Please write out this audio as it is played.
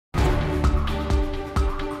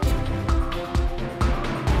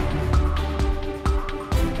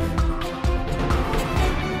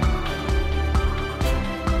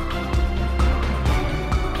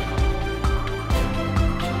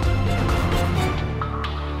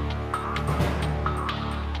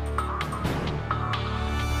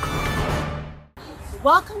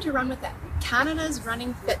Welcome to Run With It, Canada's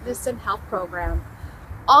running fitness and health program.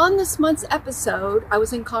 On this month's episode, I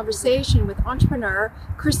was in conversation with entrepreneur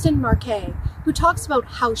Kristen Marquet, who talks about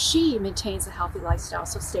how she maintains a healthy lifestyle,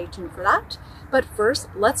 so stay tuned for that. But first,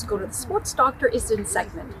 let's go to the Sports Doctor is in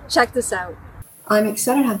segment. Check this out. I'm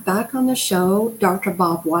excited to have back on the show Dr.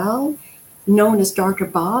 Bob Weil, known as Dr.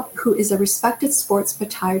 Bob, who is a respected sports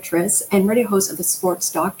podiatrist and radio host of the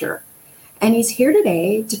Sports Doctor. And he's here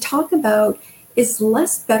today to talk about, is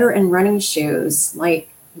less better in running shoes? Like,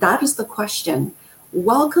 that is the question.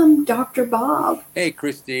 Welcome, Dr. Bob. Hey,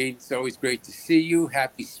 Christine. It's always great to see you.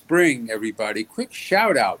 Happy spring, everybody. Quick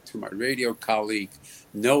shout out to my radio colleague,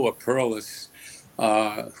 Noah Perlis,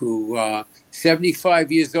 who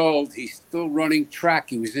 75 years old. He's still running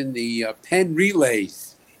track. He was in the Penn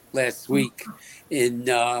Relays last week in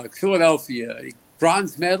Philadelphia.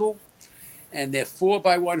 Bronze medal. And they're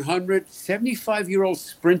 4x100, 75-year-old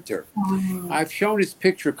sprinter. I've shown his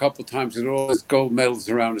picture a couple of times with all his gold medals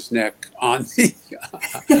around his neck on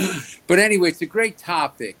the. But anyway, it's a great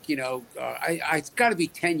topic. You know, it's got to be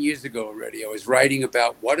 10 years ago already. I was writing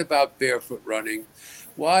about what about barefoot running?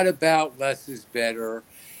 What about less is better?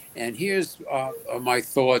 And here's my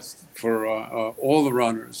thoughts for all the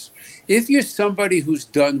runners. If you're somebody who's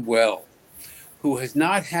done well, who has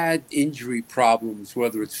not had injury problems,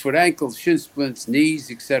 whether it's foot, ankles, shin splints, knees,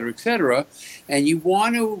 et cetera, and you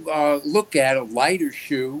want to look at a lighter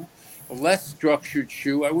shoe, a less structured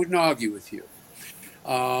shoe, I wouldn't argue with you.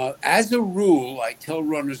 As a rule, I tell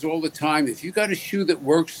runners all the time, if you got a shoe that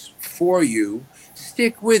works for you,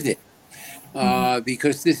 stick with it.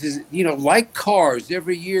 Because this is, you know, like cars,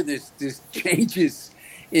 every year there's changes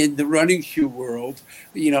in the running shoe world,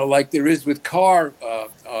 you know, like there is with car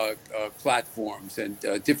platforms and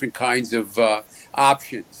different kinds of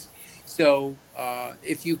options. So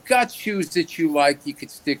if you've got shoes that you like, you could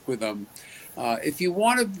stick with them. If you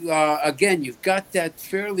want to, again, you've got that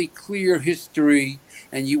fairly clear history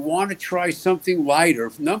and you want to try something lighter,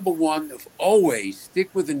 number one, always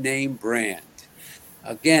stick with a name brand.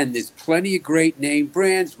 Again, there's plenty of great name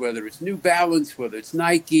brands, whether it's New Balance, whether it's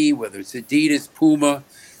Nike, whether it's Adidas, Puma.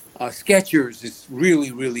 Skechers has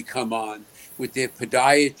really come on with their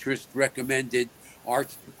podiatrist recommended arch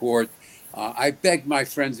support. I begged my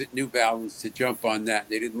friends at New Balance to jump on that.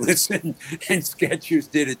 They didn't listen, and Skechers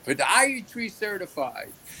did it. Podiatry certified.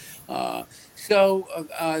 So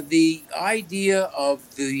the idea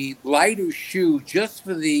of the lighter shoe, just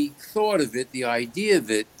for the thought of it, the idea of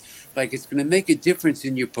it, like it's going to make a difference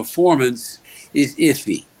in your performance, is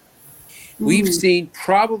iffy. We've seen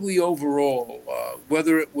probably overall,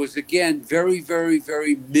 whether it was, again, very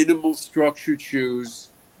minimal structured shoes,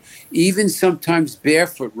 even sometimes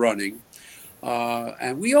barefoot running.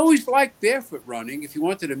 And we always liked barefoot running. If you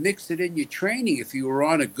wanted to mix it in your training, if you were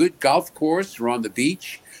on a good golf course or on the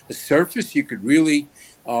beach, a surface you could really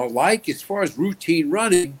like. As far as routine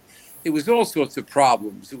running, it was all sorts of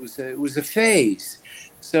problems. It was a phase.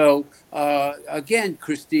 So again,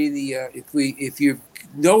 Christine, if you've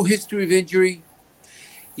no history of injury,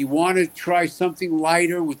 you want to try something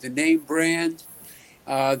lighter with the name brand,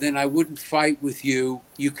 then I wouldn't fight with you.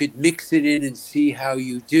 You could mix it in and see how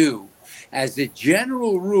you do. As a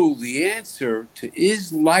general rule, the answer to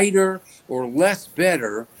is lighter or less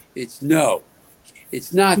better, it's no.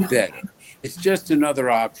 It's not better. It's just another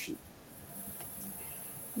option.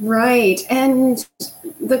 Right. And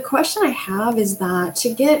the question I have is that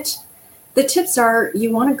the tips are, you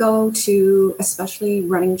want to go to especially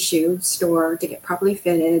running shoe store to get properly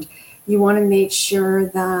fitted. You want to make sure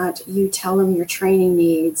that you tell them your training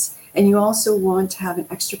needs. And you also want to have an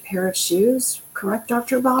extra pair of shoes. Correct,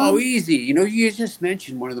 Dr. Bob? Oh, easy. You know, you just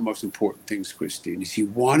mentioned one of the most important things, Christine, is you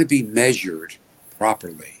want to be measured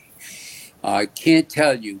properly. I can't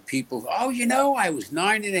tell you, people, you know, I was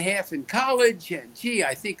 9.5 in college, and gee,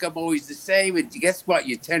 I think I'm always the same. And guess what?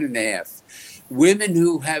 You're 10.5. Women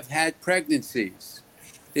who have had pregnancies,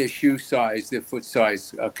 their shoe size, their foot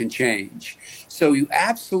size can change. So you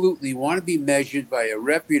absolutely want to be measured by a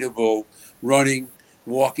reputable running,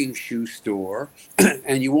 walking shoe store.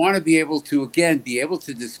 And you want to be able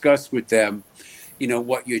to discuss with them, you know,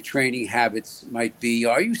 what your training habits might be.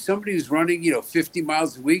 Are you somebody who's running, 50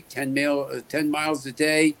 miles a week, 10 miles a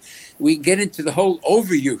day? We get into the whole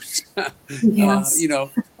overuse, Yes.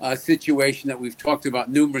 situation that we've talked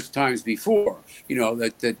about numerous times before,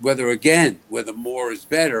 that whether more is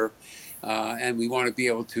better. And we want to be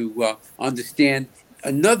able to understand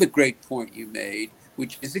another great point you made,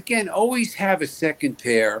 which is, again, always have a second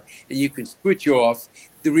pair and you can switch off.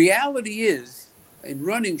 The reality is, in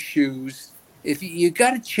running shoes, if you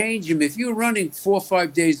got to change them, if you're running 4 or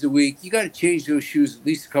 5 days a week, you got to change those shoes at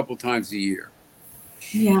least a couple times a year.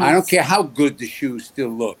 I don't Yes. care how good the shoes still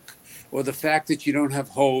look, or the fact that you don't have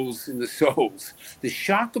holes in the soles. The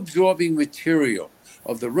shock absorbing material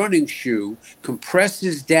of the running shoe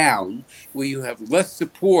compresses down where you have less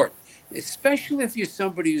support, especially if you're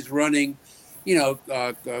somebody who's running,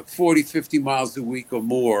 40, 50 miles a week or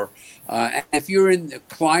more. And if you're in the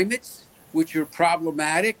climates which are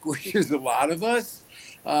problematic, which is a lot of us,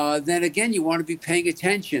 then again, you want to be paying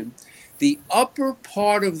attention. The upper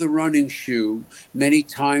part of the running shoe many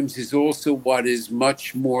times is also what is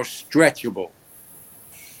much more stretchable.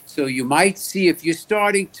 So you might see if you're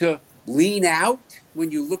starting to lean out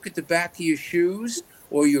when you look at the back of your shoes,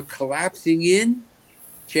 or you're collapsing in,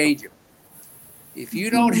 change them. If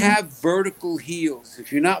you don't have vertical heels,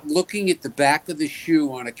 if you're not looking at the back of the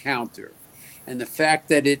shoe on a counter, and the fact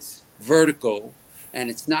that it's vertical and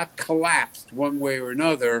it's not collapsed one way or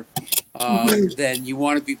another, then you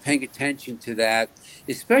want to be paying attention to that,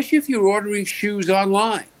 especially if you're ordering shoes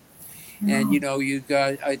online. And you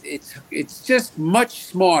got it's just much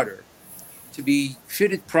smarter to be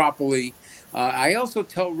fitted properly. I also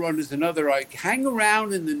tell runners another, like, hang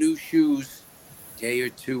around in the new shoes a day or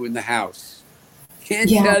two in the house. Can't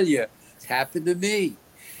Yeah. tell you, it's happened to me.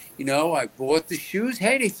 I bought the shoes.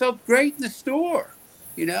 Hey, they felt great in the store.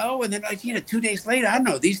 And then 2 days later, I don't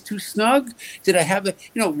know, these too snug. Did I have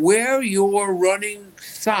wear your running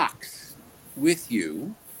socks with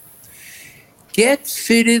you. Get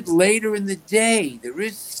fitted later in the day. There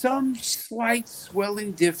is some slight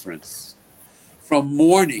swelling difference from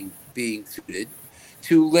morning being fitted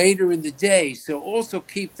to later in the day. So also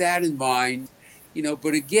keep that in mind.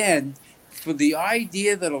 But again, for the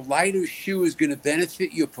idea that a lighter shoe is going to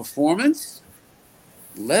benefit your performance,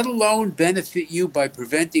 let alone benefit you by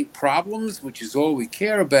preventing problems, which is all we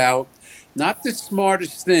care about, not the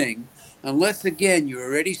smartest thing, unless, again, you're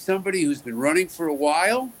already somebody who's been running for a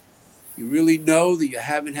while. You really know that you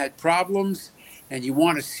haven't had problems and you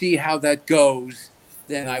want to see how that goes,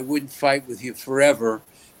 then I wouldn't fight with you forever.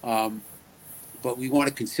 But we want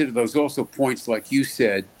to consider those also points, like you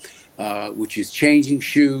said, which is changing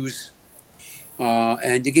shoes.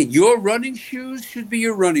 And again, your running shoes should be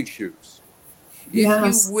your running shoes. If you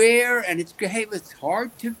Yes. wear, and it's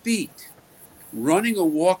hard to beat running or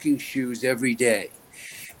walking shoes every day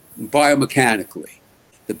biomechanically.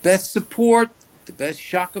 The best support, the best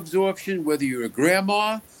shock absorption, whether you're a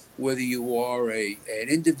grandma, whether you are an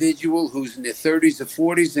individual who's in their 30s or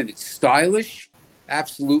 40s and it's stylish,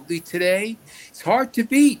 absolutely today, it's hard to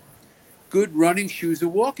beat good running shoes or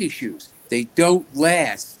walking shoes. They don't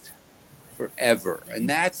last forever. And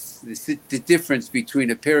that's the difference between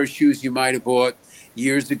a pair of shoes you might have bought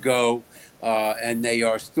years ago and they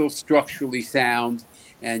are still structurally sound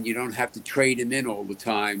and you don't have to trade them in all the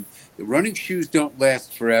time. The running shoes don't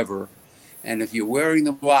last forever. And if you're wearing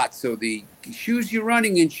them a lot, so the shoes you're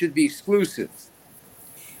running in should be exclusive.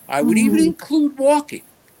 I would even include walking.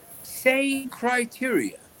 Same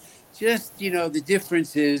criteria. Just, the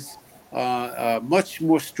difference is much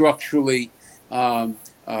more structurally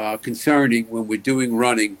concerning when we're doing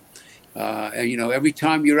running. And, every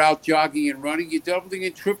time you're out jogging and running, you're doubling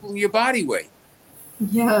and tripling your body weight.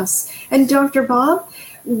 Yes. And Dr. Bob,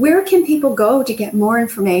 where can people go to get more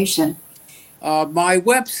information? My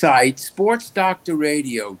website,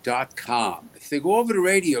 sportsdoctorradio.com. If they go over to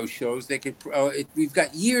radio shows, they could. We've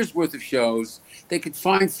got years worth of shows. They could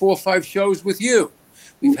find 4 or 5 shows with you.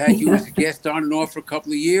 We've had you as a guest on and off for a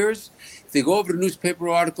couple of years. If they go over to newspaper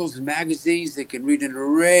articles and magazines, they can read an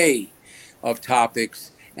array of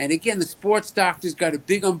topics. And again, the Sports Doctor's got a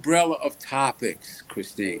big umbrella of topics,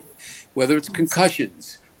 Christine, whether it's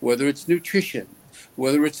concussions, whether it's nutrition,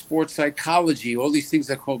 whether it's sports psychology, all these things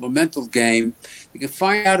I call the mental game. You can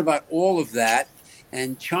find out about all of that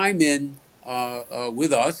and chime in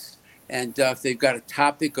with us. And if they've got a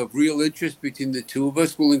topic of real interest between the two of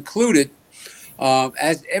us, we'll include it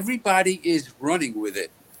as everybody is running with it,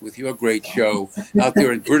 with your great show out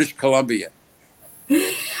there in British Columbia.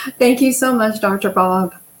 Thank you so much, Dr.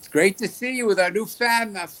 Bob. It's great to see you with our new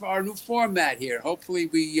format here. Hopefully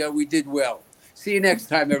we did well. See you next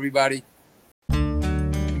time, everybody.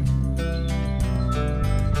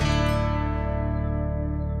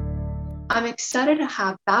 I'm excited to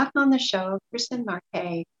have back on the show Kristen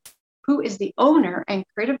Marquet, who is the owner and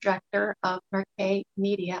creative director of Marquet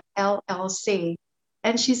Media, LLC.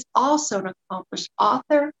 And she's also an accomplished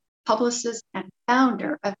author, publicist, and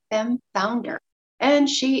founder of Femme Founder. And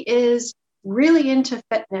she is really into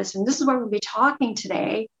fitness. And this is what we'll be talking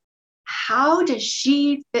today. How does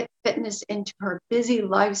she fit fitness into her busy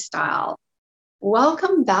lifestyle?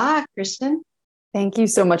 Welcome back, Kristen. Thank you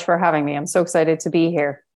so much for having me. I'm so excited to be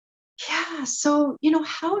here. Yeah, So,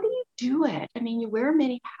 how do you do it? I mean, you wear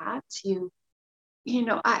many hats.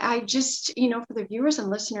 I just, for the viewers and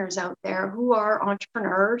listeners out there who are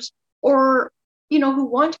entrepreneurs or, who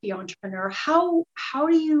want to be entrepreneur,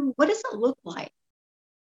 what does it look like?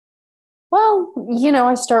 Well,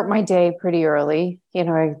 I start my day pretty early.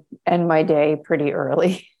 I end my day pretty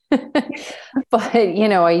early. But,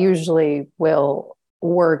 I usually will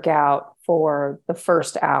work out for the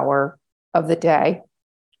first hour of the day.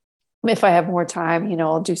 If I have more time,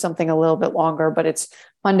 I'll do something a little bit longer, but it's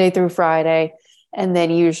Monday through Friday. And then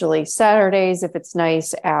usually Saturdays, if it's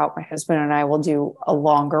nice out, my husband and I will do a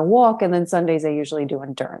longer walk. And then Sundays, I usually do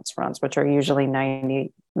endurance runs, which are usually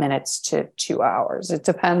 90 minutes to 2 hours. It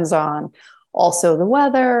depends on also the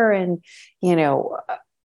weather and,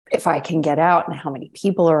 if I can get out and how many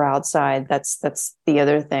people are outside. That's the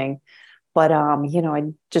other thing. But, I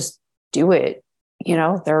just do it.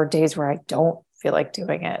 There are days where I don't feel like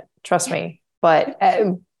doing it. Trust me. But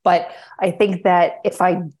I think that if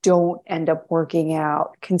I don't end up working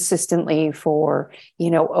out consistently for,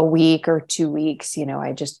 a week or 2 weeks,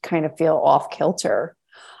 I just kind of feel off kilter.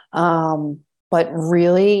 But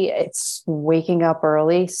really it's waking up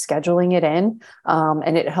early, scheduling it in,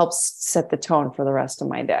 and it helps set the tone for the rest of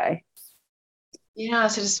my day. Yeah.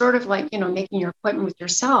 So it's sort of like, making your appointment with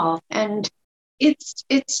yourself, and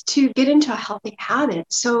it's to get into a healthy habit.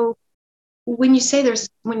 So when you say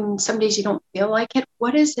when some days you don't feel like it,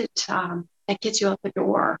 what is it that gets you out the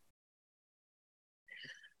door?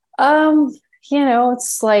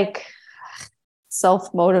 It's like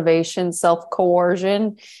self-motivation,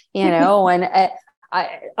 self-coercion, and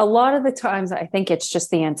a lot of the times I think it's just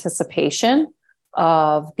the anticipation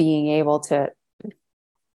of being able to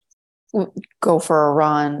go for a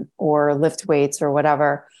run or lift weights or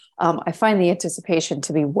whatever. I find the anticipation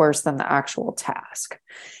to be worse than the actual task.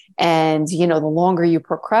 And, the longer you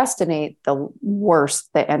procrastinate, the worse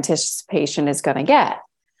the anticipation is going to get.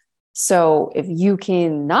 So if you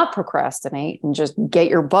can not procrastinate and just get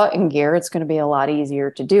your butt in gear, it's going to be a lot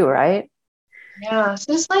easier to do, right? Yeah.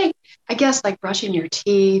 So it's like, I guess, like brushing your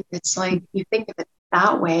teeth. It's like, you think of it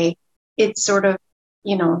that way, it's sort of,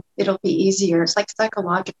 it'll be easier. It's like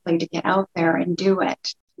psychologically to get out there and do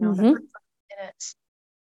it. The first 5 minutes,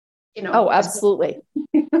 Oh, absolutely.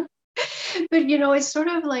 But, it's sort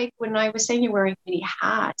of like when I was saying you're wearing many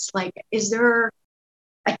hats, like, is there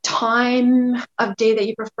a time of day that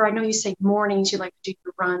you prefer? I know you say mornings, you like to do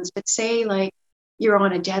your runs, but say like you're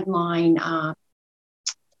on a deadline,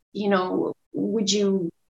 would you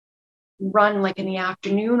run like in the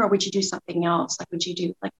afternoon, or would you do something else? Like, would you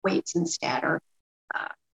do like weights instead, or,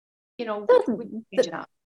 would you change it up?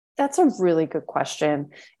 That's a really good question.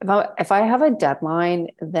 If I have a deadline,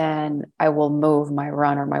 then I will move my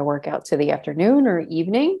run or my workout to the afternoon or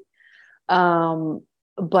evening.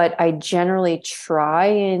 But I generally try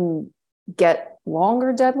and get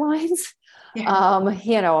longer deadlines. Yeah.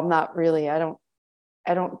 I'm not really, I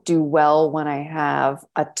don't do well when I have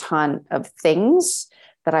a ton of things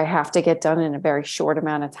that I have to get done in a very short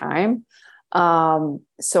amount of time.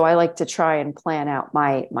 So I like to try and plan out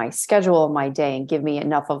my schedule, my day, and give me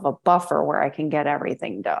enough of a buffer where I can get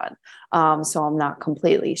everything done. So I'm not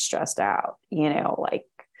completely stressed out. Like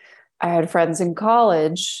I had friends in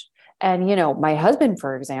college, and, my husband,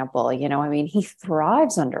 for example, he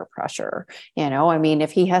thrives under pressure.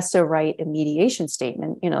 If he has to write a mediation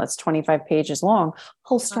statement, it's 25 pages long,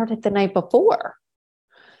 he'll start it the night before.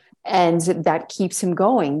 And that keeps him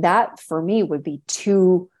going. That for me would be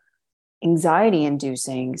too anxiety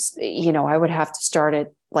inducing. I would have to start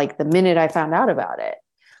it like the minute I found out about it,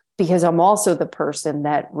 because I'm also the person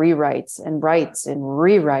that rewrites and writes and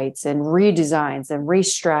rewrites and redesigns and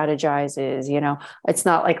re-strategizes. It's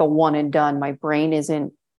not like a one and done. My brain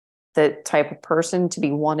isn't the type of person to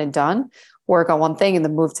be one and done, work on one thing and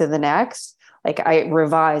then move to the next. Like I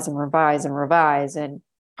revise and revise and revise, and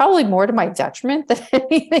probably more to my detriment than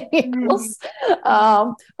anything else.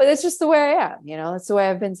 But it's just the way I am. That's the way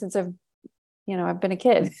I've been since I've been a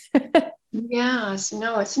kid. Yes,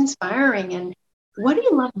 no, it's inspiring. And what do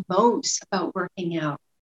you love most about working out?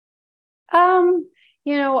 Um,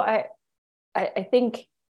 I think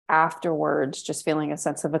afterwards, just feeling a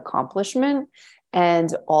sense of accomplishment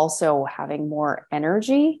and also having more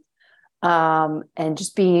energy, and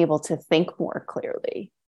just being able to think more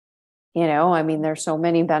clearly. There's so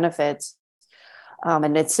many benefits.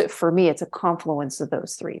 And for me, it's a confluence of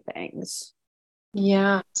those three things.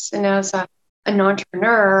 Yes. And as an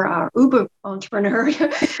entrepreneur, Uber entrepreneur,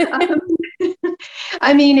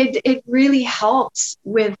 it really helps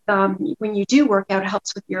with, when you do work out, it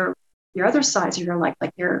helps with your other sides of your life,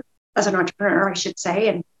 like as an entrepreneur, I should say.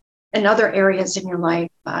 And in other areas in your life,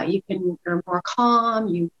 you're more calm.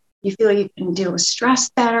 You feel you can deal with stress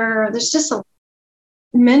better. There's just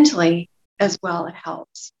mentally as well. It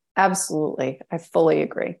helps. Absolutely. I fully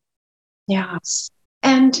agree. Yes.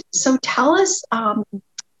 And so tell us, do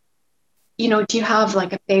you have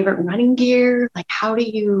like a favorite running gear? Like, how do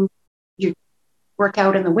you work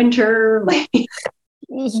out in the winter? Like,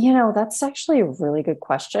 That's actually a really good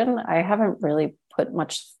question. I haven't really put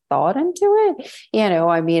much thought into it.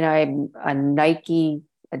 I'm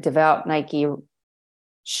a devout Nike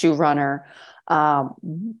shoe runner.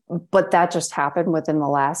 But that just happened within the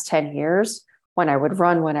last 10 years. When I would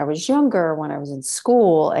run when I was younger, when I was in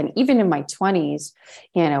school, and even in my 20s,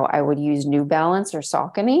 I would use New Balance or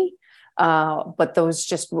Saucony. But those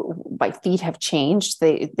just, my feet have changed.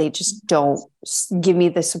 They just don't give me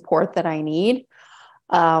the support that I need.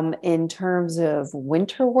 In terms of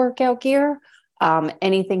winter workout gear,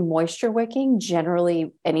 anything moisture wicking,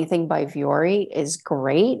 generally anything by Vuori is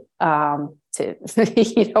great to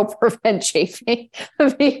prevent chafing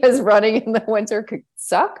because running in the winter could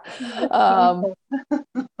suck.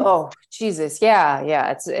 Oh Jesus, yeah,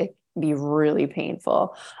 it can be really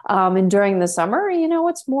painful. And during the summer,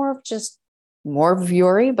 it's more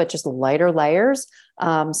Vuori, but just lighter layers,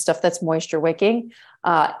 stuff that's moisture wicking.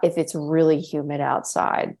 If it's really humid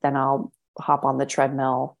outside, then I'll hop on the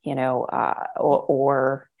treadmill,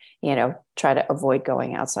 or try to avoid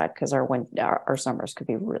going outside because our summers could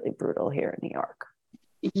be really brutal here in New York.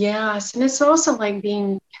 Yes, and it's also like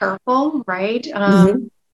being careful, right? Slipping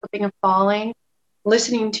and falling,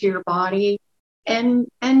 listening to your body, and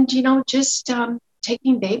just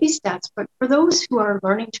taking baby steps. But for those who are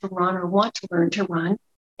learning to run or want to learn to run,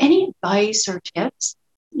 any advice or tips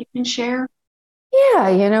you can share?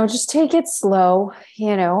 Yeah, just take it slow. If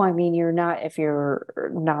you're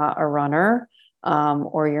not a runner,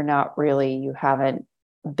 or you haven't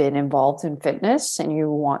been involved in fitness and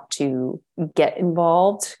you want to get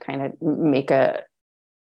involved, kind of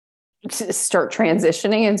start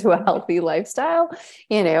transitioning into a healthy lifestyle,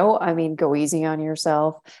 go easy on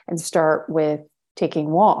yourself and start with taking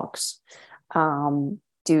walks.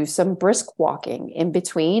 Do some brisk walking in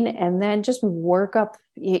between, and then just work up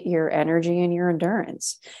your energy and your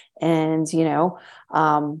endurance. And,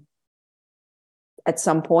 at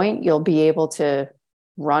some point you'll be able to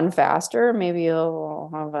run faster. Maybe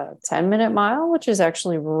you'll have a 10-minute mile, which is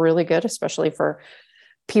actually really good, especially for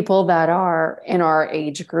people that are in our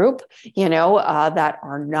age group, that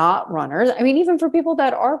are not runners. I mean, even for people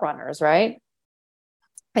that are runners, right?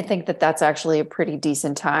 I think that that's actually a pretty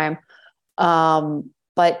decent time.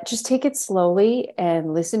 But just take it slowly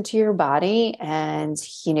and listen to your body, and,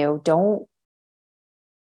 don't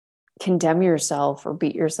condemn yourself or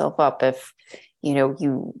beat yourself up if,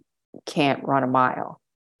 you can't run a mile,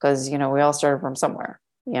 because, we all started from somewhere,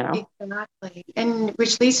 Exactly. And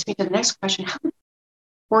which leads me to the next question. How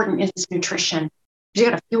important is nutrition? You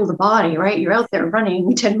got to fuel the body, right? You're out there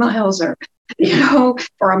running 10 miles or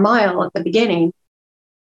a mile at the beginning.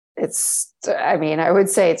 I would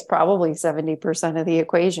say it's probably 70% of the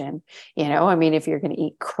equation. If you're going to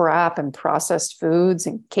eat crap and processed foods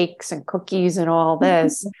and cakes and cookies and all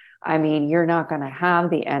this, you're not going to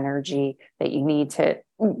have the energy that you need to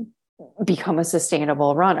become a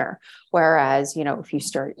sustainable runner. Whereas, if you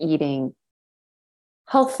start eating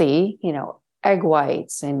healthy, egg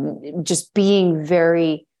whites, and just being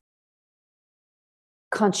very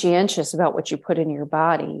conscientious about what you put in your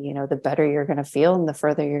body, the better you're going to feel and the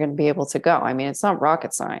further you're going to be able to go. It's not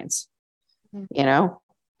rocket science, and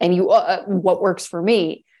what works for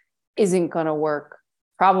me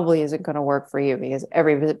probably isn't going to work for you, because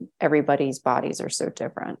everybody's bodies are so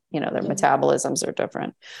different. Their metabolisms are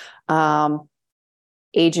different.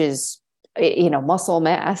 Ages, muscle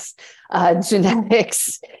mass,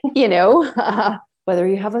 genetics, whether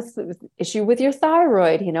you have an issue with your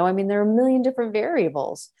thyroid, there are a million different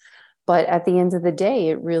variables. But at the end of the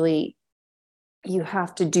day, you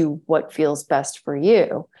have to do what feels best for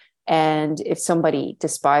you. And if somebody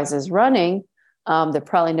despises running, they're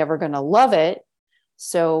probably never going to love it.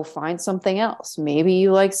 So find something else. Maybe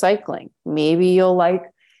you like cycling. Maybe you'll like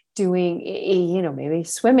doing, maybe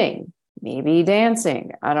swimming, maybe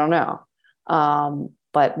dancing. I don't know.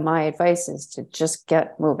 But my advice is to just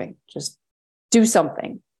get moving. Just do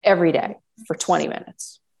something every day for 20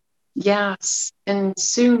 minutes. Yes. And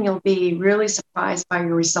soon you'll be really surprised by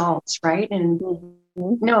your results, right? And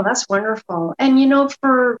no, that's wonderful. And,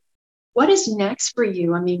 for what is next for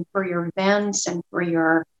you? For your events and for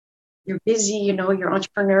your busy, your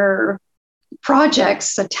entrepreneur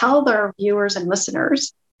projects. So tell their viewers and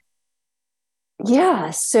listeners. Yeah.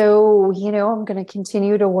 So, I'm going to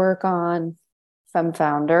continue to work on femme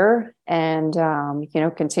founder, and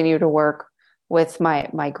continue to work with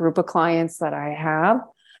my group of clients that I have.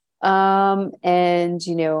 I'm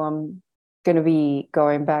going to be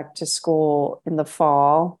going back to school in the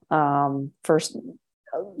fall, for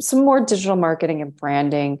some more digital marketing and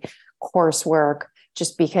branding coursework,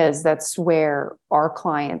 just because that's where our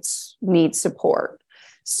clients need support.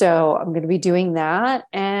 So I'm going to be doing that,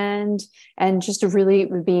 and just really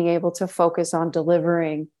being able to focus on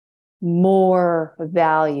delivering more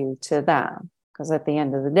value to them. Because at the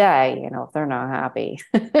end of the day, if they're not happy,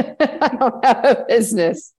 I don't have a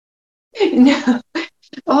business. No.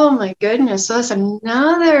 Oh my goodness. So that's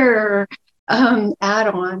another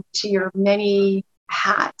add-on to your many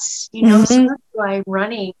hats, Mm-hmm. So that's why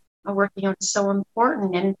working out is so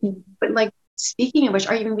important. But like, speaking of which,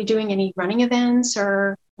 are you going to be doing any running events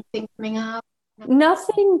or anything coming up?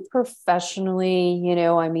 Nothing professionally,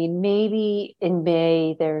 maybe in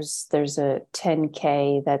May there's a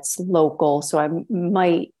 10K that's local. So I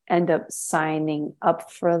might end up signing up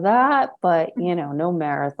for that, but no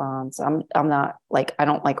marathons. I'm not like, I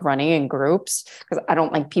don't like running in groups because I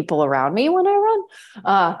don't like people around me when I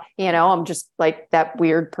run. I'm just like that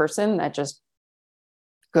weird person that just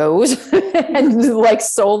goes and like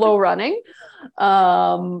solo running.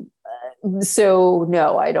 So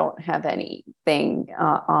no, I don't have anything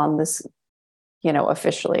on this,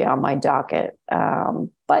 officially on my docket.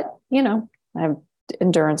 But I have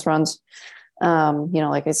endurance runs,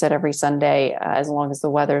 like I said, every Sunday, as long as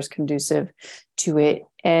the weather is conducive to it.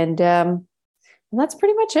 And that's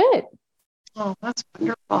pretty much it. Oh, that's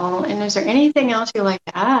wonderful. And is there anything else you'd like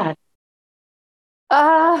to add?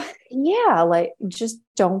 Yeah, like just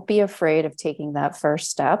don't be afraid of taking that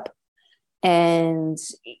first step. And,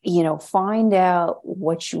 find out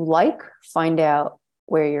what you like, find out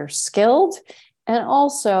where you're skilled, and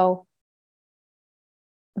also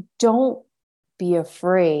don't be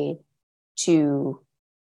afraid to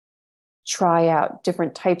try out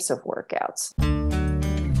different types of workouts.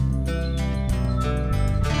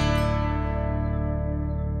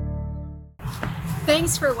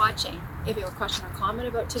 Thanks for watching. If you have a question or comment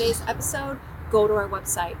about today's episode, go to our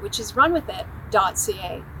website, which is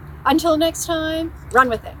runwithit.ca. Until next time, run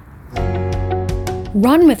with it.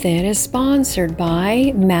 Run With It is sponsored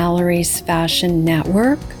by Mallory's Fashion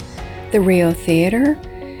Network, the Rio Theater,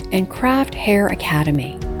 and Craft Hair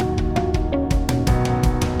Academy.